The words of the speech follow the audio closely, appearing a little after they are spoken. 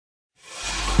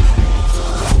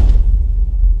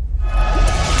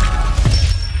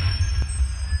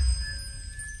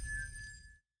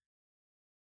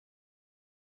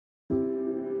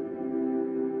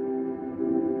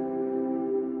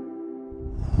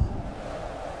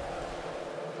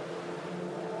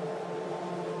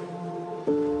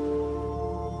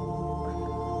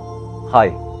Hi,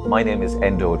 my name is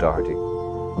Enda O'Doherty,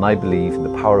 and I believe in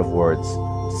the power of words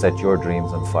to set your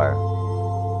dreams on fire.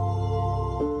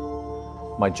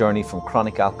 My journey from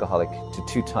chronic alcoholic to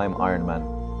two-time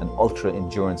Ironman and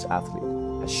ultra-endurance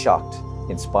athlete has shocked,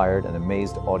 inspired and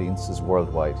amazed audiences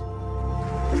worldwide.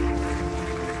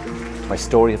 My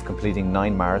story of completing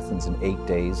 9 marathons in 8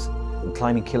 days and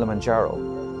climbing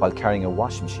Kilimanjaro while carrying a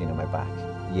washing machine on my back.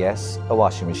 Yes, a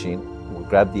washing machine will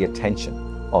grab the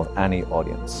attention of any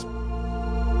audience.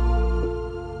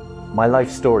 My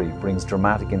life story brings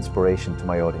dramatic inspiration to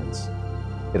my audience.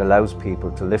 It allows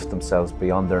people to lift themselves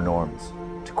beyond their norms,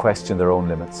 to question their own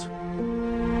limits.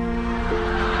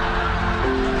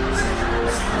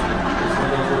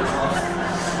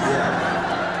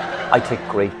 I take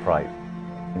great pride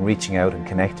in reaching out and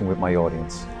connecting with my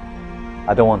audience.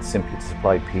 I don't want simply to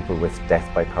supply people with death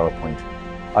by PowerPoint.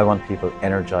 I want people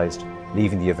energized,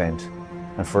 leaving the event,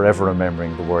 and forever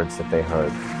remembering the words that they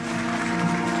heard.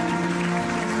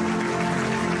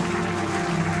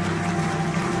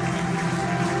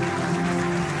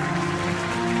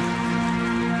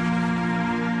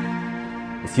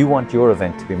 If you want your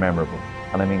event to be memorable,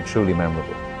 and I mean truly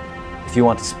memorable, if you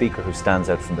want a speaker who stands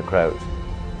out from the crowd,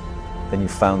 then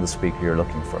you've found the speaker you're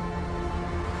looking for.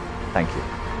 Thank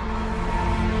you.